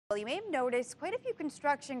Well, you may have noticed quite a few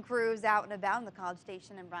construction crews out and about in the College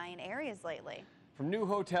Station and Bryan areas lately. From new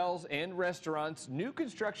hotels and restaurants, new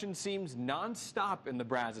construction seems non-stop in the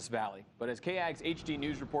Brazos Valley. But as KAGS HD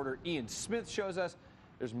News reporter Ian Smith shows us,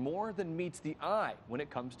 there's more than meets the eye when it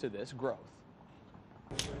comes to this growth.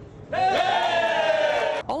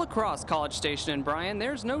 All across College Station and Bryan,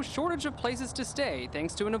 there's no shortage of places to stay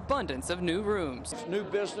thanks to an abundance of new rooms. It's new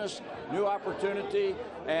business, new opportunity,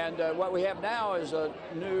 and what we have now is a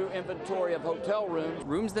new inventory of hotel rooms.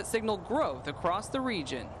 Rooms that signal growth across the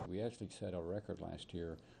region. We actually set a record last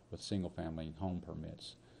year with single-family home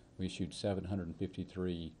permits. We issued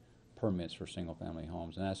 753 permits for single-family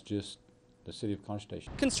homes, and that's just the city of College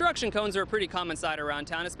Station. Construction cones are a pretty common sight around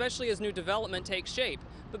town, especially as new development takes shape.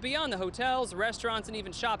 But beyond the hotels, restaurants, and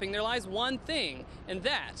even shopping, there lies one thing, and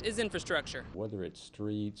that is infrastructure. Whether it's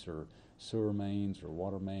streets or sewer mains or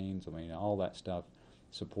water mains, I mean, all that stuff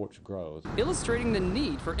supports growth. Illustrating the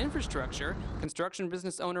need for infrastructure, construction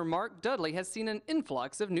business owner Mark Dudley has seen an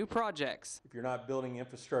influx of new projects. If you're not building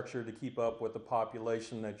infrastructure to keep up with the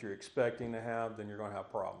population that you're expecting to have, then you're going to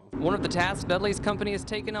have problems. One of the tasks Dudley's company has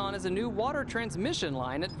taken on is a new water transmission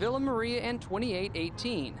line at Villa Maria and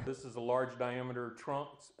 2818. This is a large diameter trunk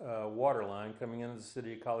water line coming into the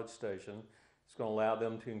city of College Station. It's going to allow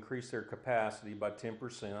them to increase their capacity by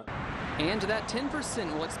 10%. And that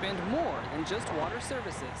 10% will expand more than just water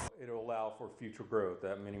services. It'll allow for future growth,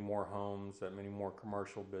 that many more homes, that many more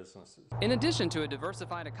commercial businesses. In addition to a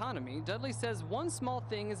diversified economy, Dudley says one small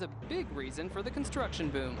thing is a big reason for the construction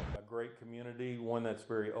boom. A great community, one that's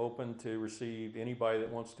very open to receive anybody that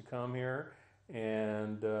wants to come here,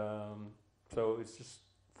 and so it's just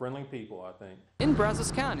friendly people, I think. In Brazos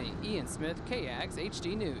County, Ian Smith, KAGS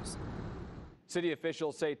HD News. City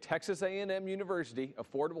officials say Texas A&M University,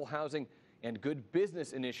 affordable housing, and good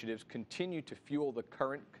business initiatives continue to fuel the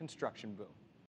current construction boom.